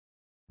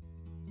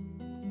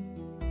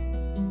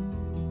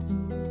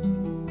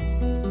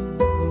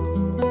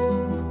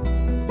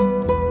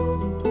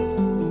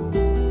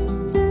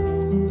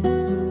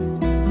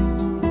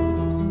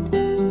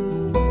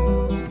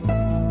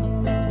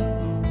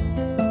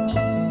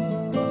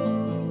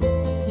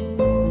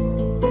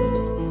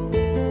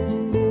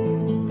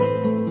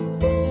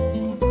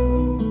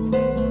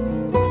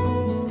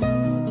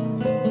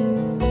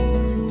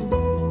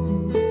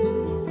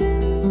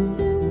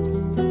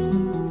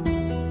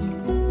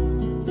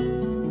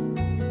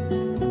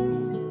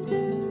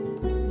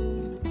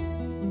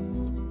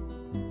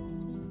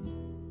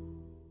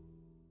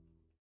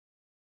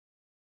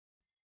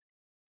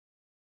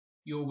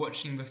You're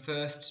watching the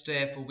first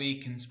day of the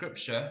week in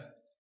Scripture,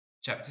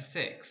 chapter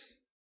 6,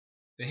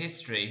 the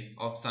history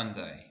of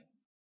Sunday.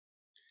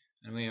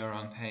 And we are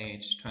on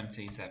page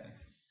 27.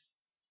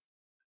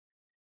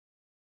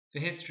 The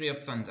history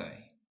of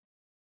Sunday.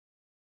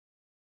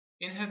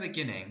 In her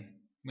beginning,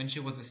 when she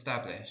was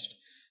established,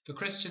 the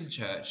Christian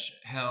church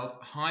held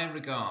high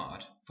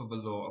regard for the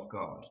law of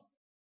God.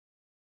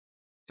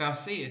 Thou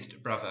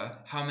seest, brother,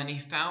 how many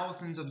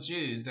thousands of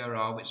Jews there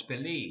are which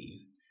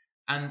believe,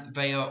 and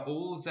they are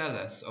all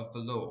zealous of the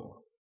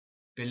law,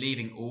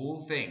 believing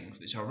all things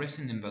which are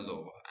written in the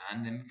law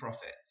and in the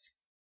prophets.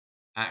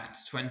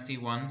 Acts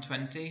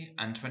 21:20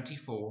 and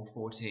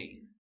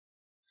 24:14.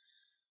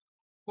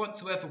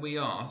 Whatsoever we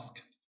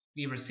ask,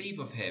 we receive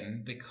of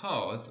him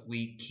because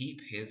we keep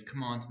his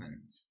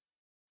commandments.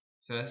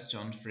 1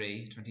 John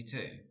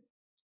 3:22.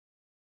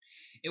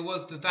 It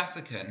was the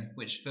Vatican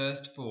which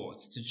first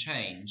thought to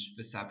change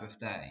the Sabbath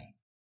day.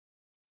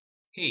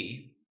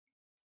 He,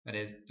 that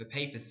is, the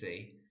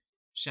papacy,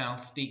 shall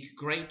speak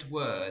great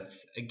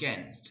words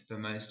against the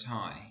Most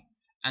High,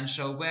 and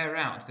shall wear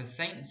out the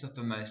saints of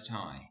the Most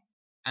High,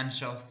 and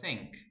shall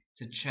think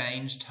to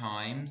change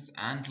times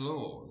and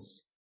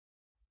laws.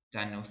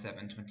 Daniel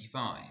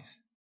 7:25.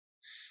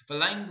 The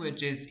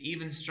language is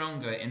even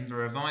stronger in the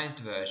Revised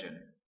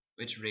Version,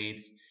 which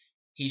reads,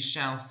 He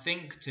shall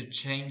think to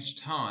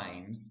change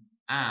times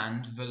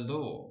and the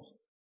law.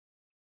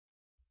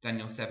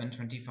 Daniel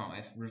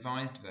 7:25,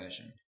 Revised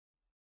Version.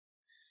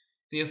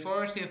 The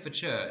authority of the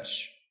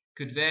Church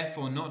could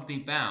therefore not be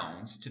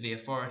bound to the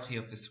authority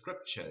of the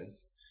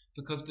Scriptures,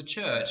 because the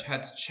Church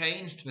had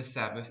changed the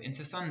Sabbath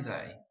into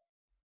Sunday,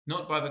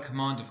 not by the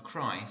command of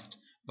Christ,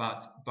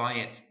 but by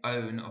its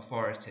own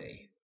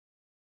authority.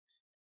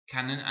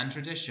 Canon and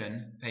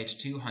Tradition, page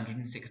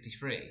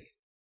 263.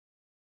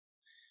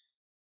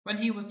 When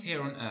he was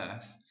here on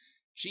earth,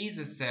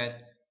 Jesus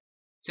said,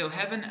 Till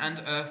heaven and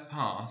earth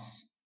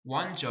pass,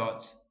 one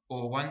jot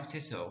or one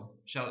tittle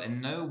shall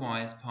in no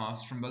wise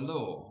pass from the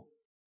law.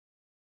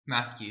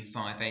 Matthew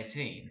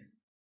 5:18.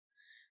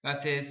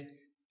 That is,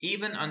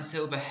 even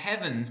until the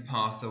heavens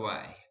pass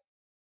away.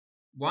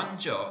 One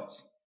jot,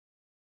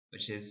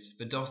 which is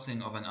the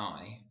dotting of an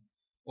I,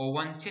 or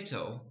one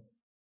tittle,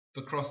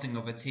 the crossing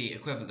of a T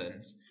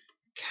equivalent,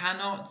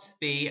 cannot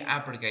be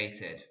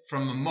abrogated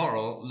from the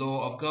moral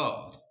law of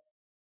God.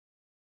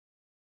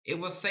 It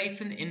was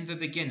Satan in the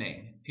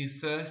beginning who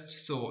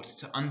first sought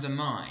to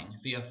undermine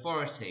the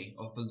authority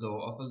of the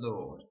law of the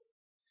Lord.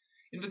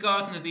 In the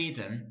Garden of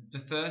Eden, the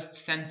first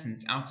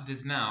sentence out of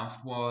his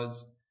mouth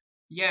was,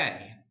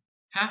 Yea,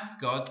 hath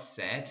God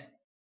said?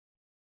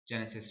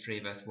 Genesis 3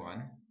 verse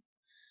 1.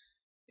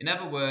 In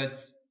other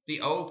words,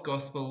 the old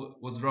gospel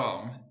was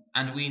wrong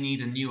and we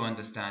need a new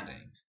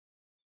understanding.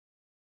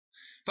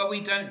 But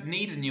we don't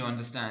need a new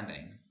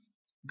understanding.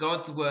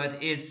 God's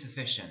word is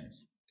sufficient.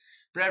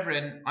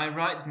 Brethren, I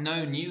write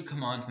no new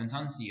commandment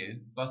unto you,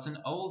 but an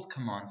old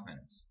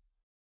commandment,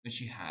 which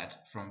you had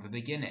from the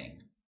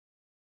beginning.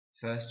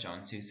 1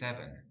 John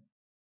 2:7.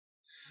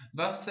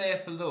 Thus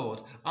saith the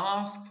Lord,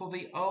 Ask for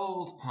the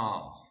old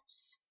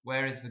paths,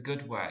 where is the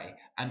good way,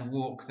 and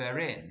walk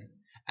therein,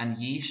 and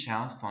ye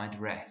shall find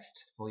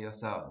rest for your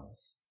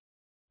souls.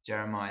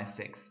 Jeremiah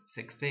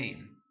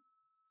 6:16.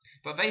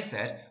 But they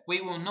said,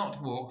 We will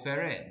not walk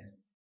therein.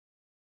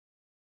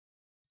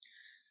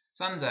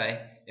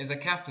 Sunday is a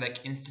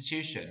Catholic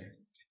institution,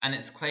 and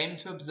its claim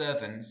to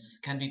observance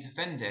can be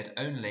defended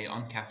only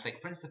on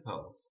Catholic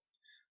principles.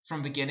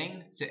 From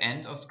beginning to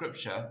end of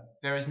Scripture,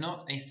 there is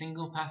not a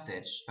single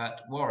passage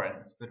that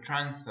warrants the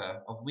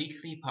transfer of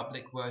weekly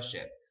public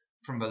worship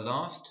from the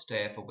last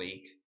day of the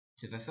week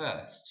to the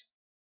first.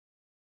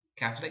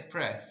 Catholic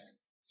Press,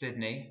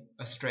 Sydney,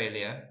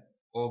 Australia,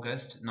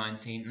 August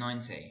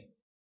 1990.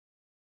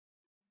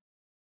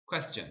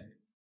 Question.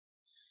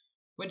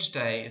 Which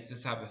day is the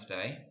Sabbath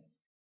day?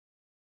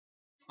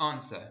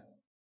 Answer.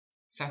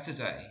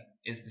 Saturday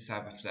is the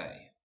Sabbath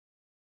day.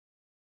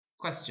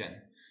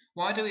 Question.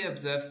 Why do we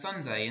observe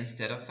Sunday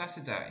instead of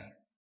Saturday?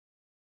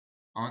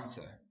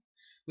 Answer.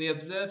 We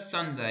observe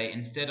Sunday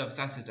instead of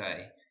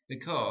Saturday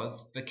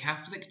because the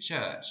Catholic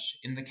Church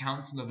in the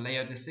Council of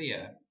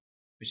Laodicea,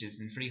 which is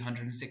in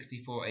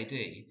 364 AD,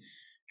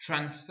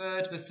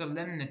 transferred the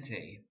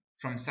solemnity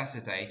from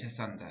Saturday to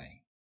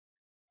Sunday.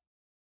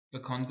 The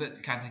Convert's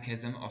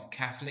Catechism of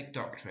Catholic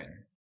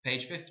Doctrine,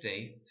 page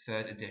 50,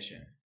 3rd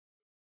edition.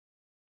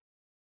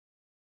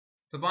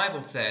 The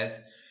Bible says,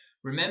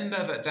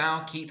 Remember that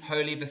thou keep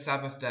holy the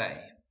Sabbath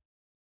day.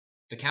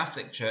 The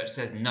Catholic Church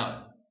says,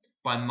 No,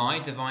 by my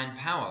divine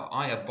power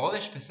I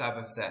abolish the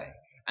Sabbath day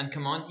and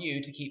command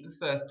you to keep the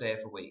first day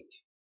of the week.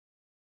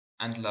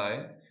 And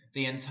lo,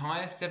 the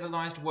entire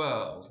civilized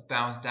world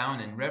bows down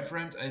in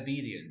reverent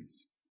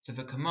obedience to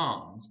the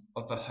commands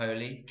of the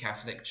Holy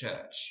Catholic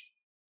Church.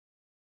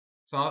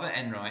 Father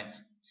Enright,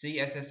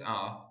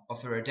 CSSR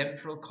of the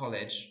Redemptoral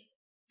College,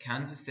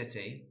 Kansas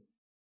City,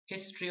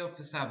 History of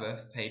the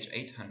Sabbath, page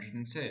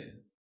 802.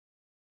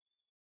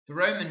 The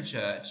Roman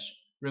Church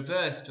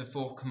reversed the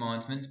fourth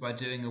commandment by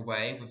doing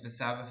away with the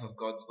Sabbath of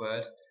God's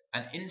word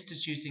and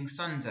instituting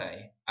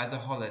Sunday as a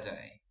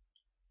holiday.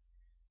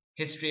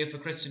 History of the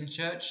Christian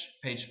Church,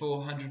 page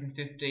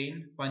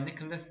 415, by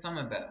Nicholas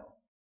Somervell,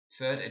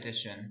 3rd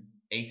edition,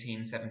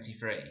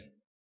 1873.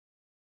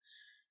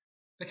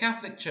 The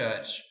Catholic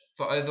Church,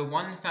 for over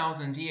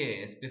 1,000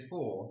 years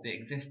before the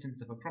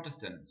existence of a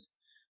Protestant,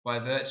 by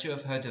virtue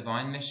of her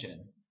divine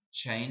mission,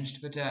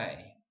 changed the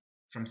day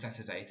from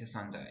Saturday to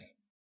Sunday.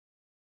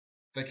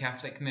 The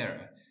Catholic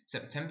Mirror,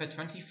 September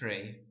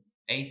 23,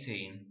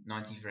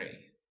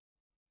 1893.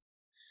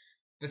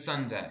 The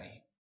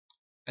Sunday,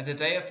 as a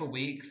day of the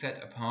week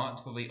set apart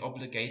for the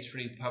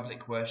obligatory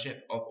public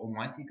worship of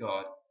Almighty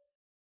God,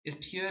 is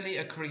purely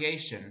a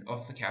creation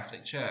of the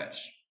Catholic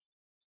Church.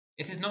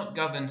 It is not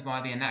governed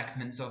by the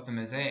enactments of the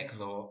Mosaic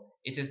Law,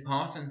 it is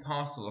part and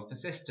parcel of the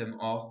system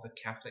of the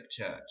Catholic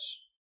Church.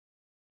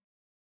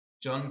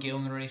 John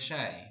Gilmary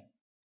Shea,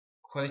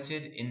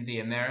 quoted in the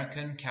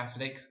American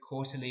Catholic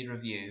Quarterly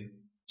Review,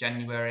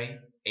 January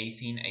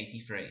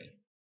 1883.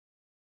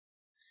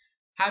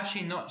 Had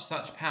she not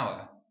such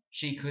power,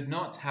 she could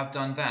not have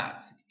done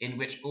that in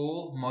which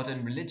all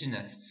modern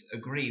religionists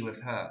agree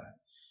with her.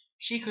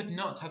 She could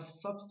not have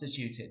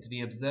substituted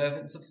the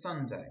observance of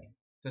Sunday,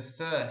 the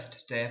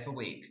first day of the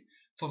week,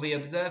 for the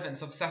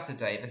observance of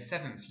Saturday, the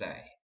seventh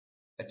day,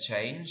 a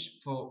change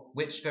for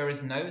which there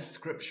is no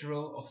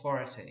scriptural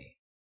authority.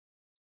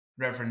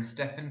 Reverend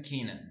Stephen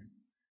Keenan,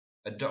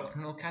 A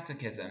Doctrinal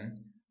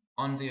Catechism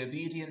on the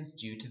Obedience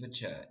Due to the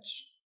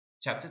Church,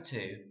 Chapter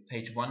 2,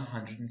 page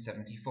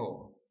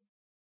 174.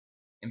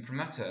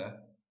 Imprimatur,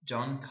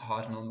 John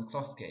Cardinal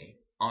McCloskey,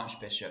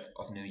 Archbishop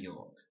of New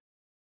York.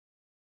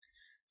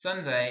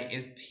 Sunday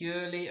is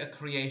purely a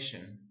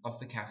creation of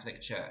the Catholic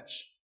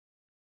Church.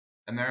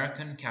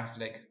 American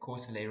Catholic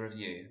Quarterly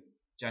Review,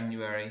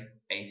 January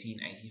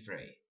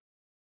 1883.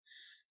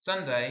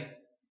 Sunday,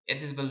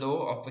 it is the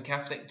law of the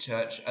Catholic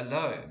Church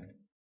alone.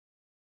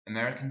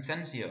 American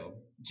Centennial,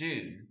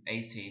 June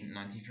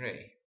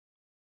 1893.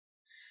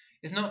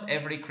 Is not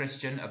every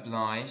Christian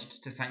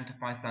obliged to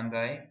sanctify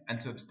Sunday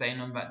and to abstain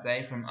on that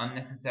day from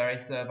unnecessary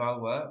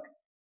servile work?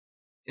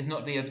 Is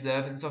not the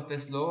observance of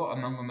this law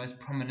among the most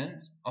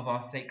prominent of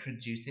our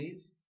sacred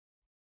duties?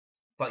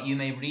 But you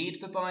may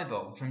read the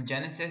Bible from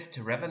Genesis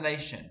to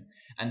Revelation,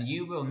 and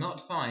you will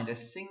not find a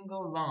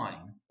single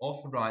line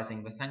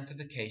authorizing the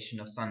sanctification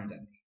of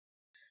Sunday.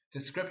 The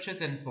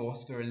Scriptures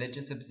enforce the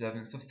religious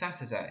observance of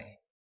Saturday,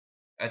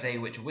 a day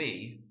which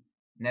we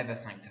never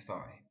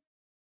sanctify.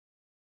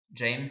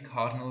 James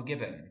Cardinal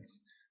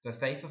Gibbons, The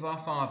Faith of Our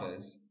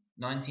Fathers,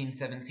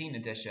 1917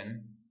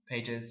 edition,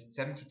 pages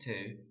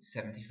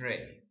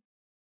 72-73.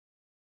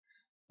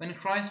 When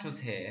Christ was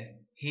here,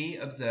 he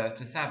observed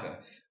the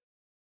Sabbath,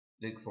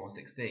 Luke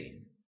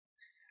 4:16,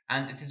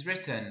 and it is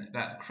written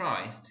that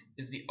Christ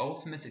is the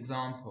ultimate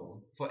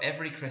example for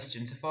every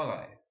Christian to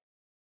follow.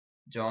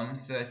 John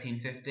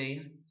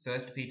 13:15,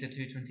 1 Peter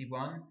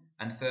 2:21,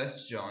 and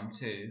 1 John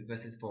 2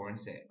 verses 4 and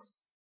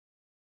 6.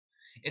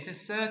 It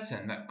is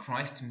certain that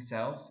Christ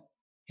himself,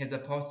 his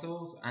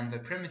apostles, and the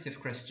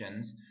primitive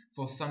Christians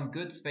for some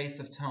good space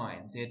of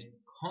time did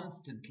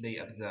constantly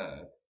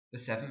observe the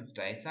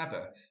seventh-day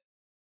Sabbath.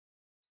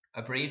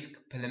 A brief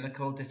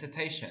polemical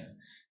dissertation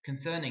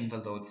concerning the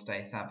Lord's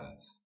Day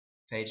Sabbath,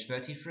 page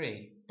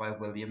 33, by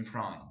William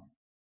Prime.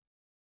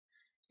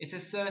 It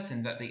is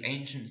certain that the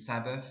ancient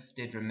Sabbath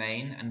did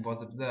remain and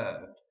was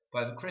observed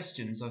by the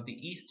Christians of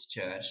the East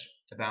Church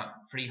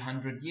about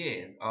 300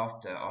 years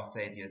after our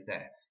Saviour's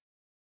death.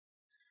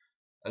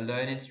 A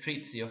learned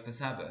treatise of the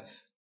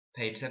Sabbath,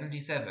 page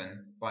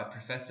 77, by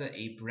Professor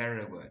E.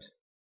 Brerewood.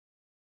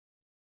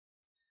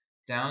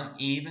 Down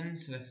even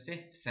to the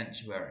 5th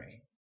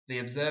century, the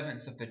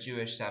observance of the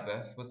Jewish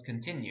Sabbath was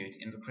continued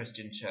in the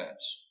Christian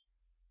Church.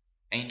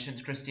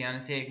 Ancient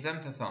Christianity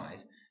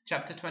Exemplified,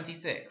 chapter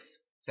 26,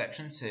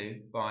 section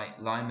 2, by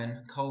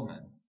Lyman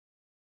Coleman.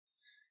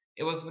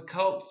 It was the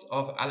cults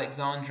of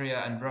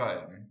Alexandria and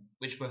Rome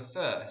which were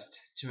first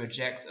to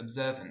reject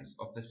observance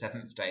of the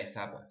seventh-day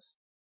Sabbath.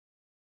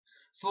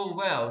 Full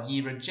well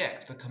ye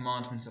reject the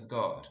commandments of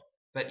God,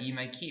 but ye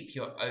may keep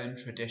your own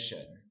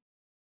tradition.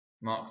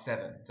 Mark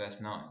 7,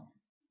 verse 9.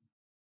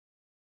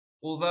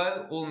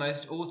 Although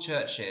almost all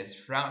churches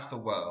throughout the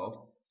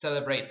world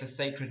celebrate the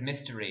sacred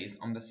mysteries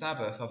on the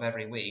Sabbath of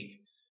every week,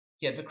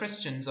 yet the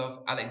Christians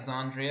of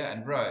Alexandria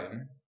and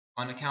Rome,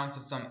 on account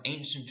of some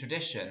ancient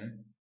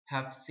tradition,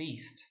 have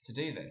ceased to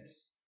do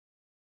this.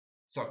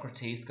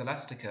 Socrates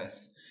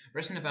Scholasticus,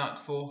 written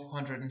about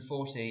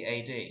 440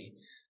 AD,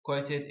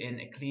 quoted in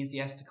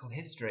Ecclesiastical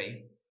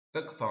History,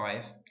 Book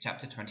 5,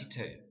 Chapter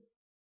 22.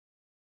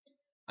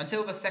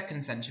 Until the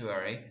 2nd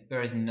century,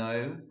 there is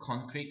no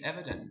concrete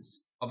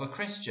evidence of a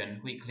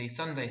Christian weekly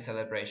Sunday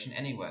celebration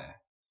anywhere.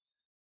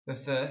 The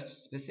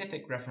first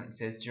specific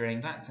references during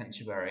that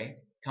century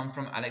come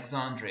from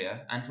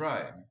Alexandria and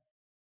Rome,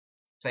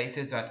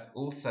 places that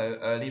also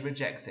early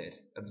rejected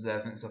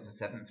observance of the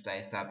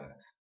seventh-day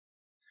Sabbath.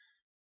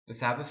 The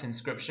Sabbath in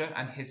Scripture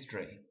and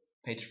History,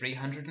 page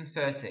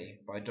 330,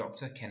 by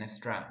Dr. Kenneth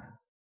Strand.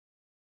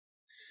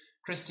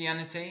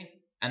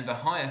 Christianity and the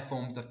higher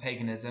forms of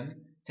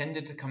paganism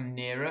tended to come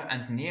nearer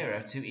and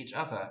nearer to each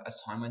other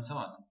as time went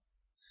on.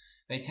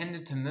 They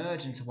tended to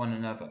merge into one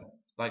another,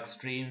 like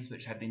streams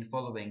which had been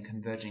following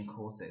converging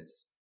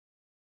courses.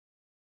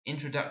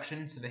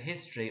 Introduction to the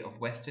History of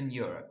Western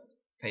Europe,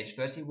 page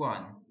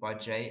 31, by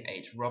J.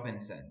 H.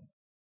 Robinson.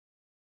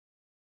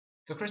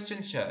 The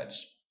Christian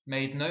Church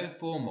made no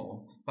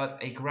formal but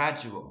a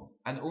gradual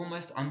and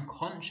almost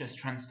unconscious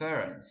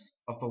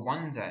transference of the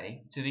one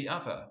day to the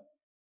other.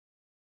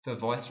 The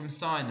Voice from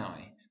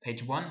Sinai,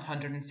 page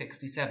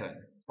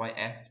 167, by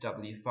F.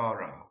 W.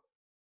 Farrar.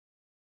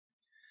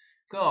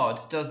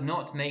 God does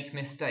not make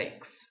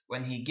mistakes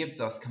when he gives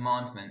us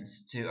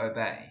commandments to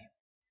obey.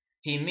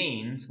 He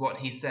means what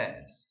he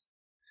says.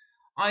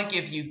 I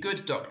give you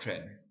good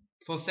doctrine,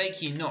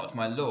 forsake ye not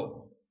my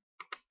law.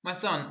 My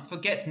son,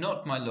 forget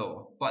not my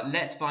law, but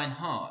let thine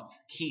heart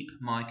keep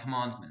my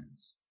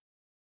commandments.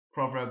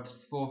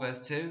 Proverbs 4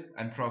 verse 2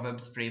 and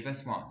Proverbs 3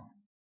 verse 1.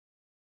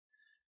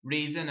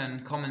 Reason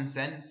and common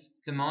sense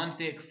demand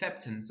the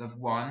acceptance of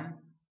one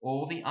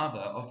or the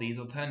other of these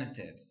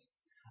alternatives,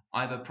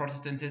 either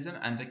Protestantism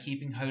and the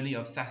keeping holy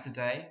of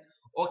Saturday,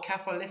 or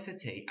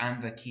Catholicity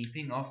and the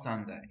keeping of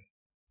Sunday.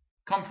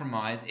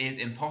 Compromise is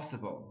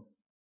impossible.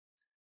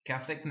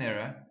 Catholic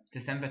Mirror,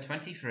 December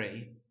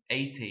 23,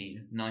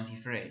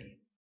 1893.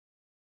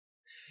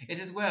 It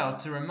is well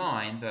to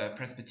remind the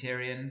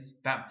Presbyterians,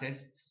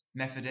 Baptists,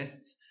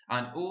 Methodists,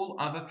 and all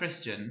other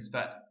Christians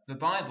that the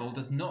Bible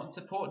does not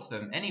support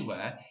them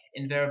anywhere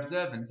in their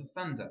observance of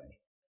Sunday.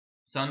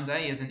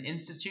 Sunday is an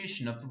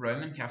institution of the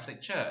Roman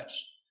Catholic Church,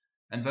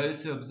 and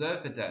those who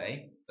observe the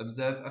day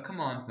observe a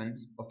commandment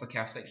of the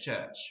Catholic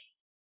Church.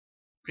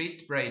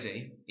 Priest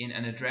Brady, in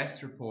an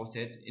address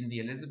reported in the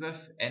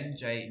Elizabeth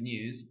N.J.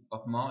 News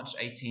of March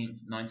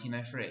 18,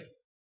 1903.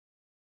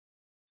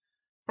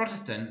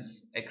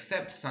 Protestants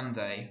accept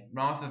Sunday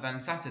rather than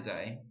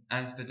Saturday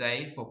as the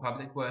day for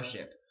public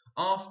worship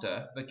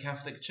after the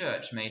Catholic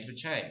Church made the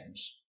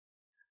change.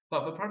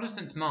 But the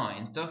Protestant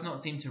mind does not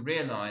seem to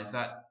realize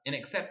that in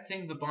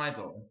accepting the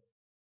Bible,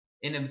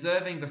 in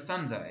observing the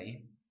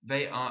Sunday,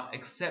 they are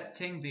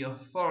accepting the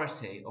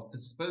authority of the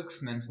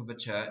spokesman for the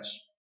Church,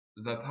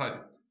 the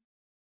Pope.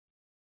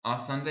 Our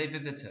Sunday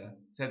Visitor,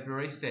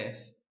 February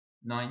 5th,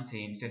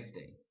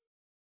 1950.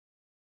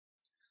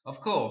 Of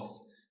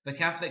course, the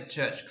Catholic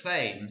Church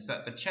claims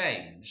that the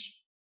change,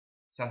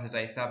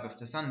 Saturday Sabbath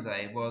to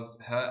Sunday, was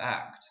her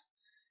act,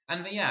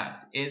 and the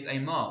act is a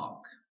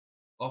mark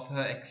of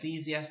her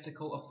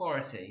ecclesiastical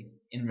authority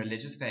in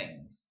religious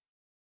things.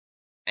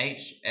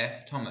 H.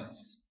 F.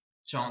 Thomas,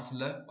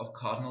 Chancellor of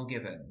Cardinal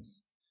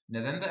Gibbons,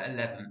 November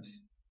 11th,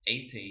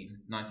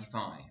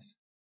 1895.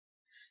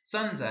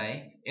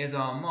 Sunday is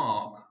our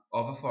mark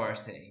of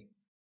authority.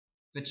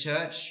 The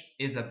Church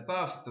is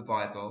above the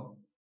Bible,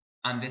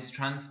 and this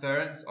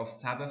transference of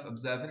Sabbath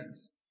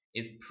observance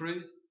is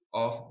proof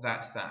of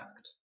that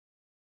fact.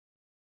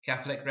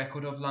 Catholic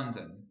Record of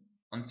London,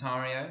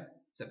 Ontario,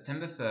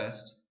 September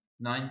 1st,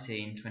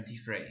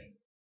 1923.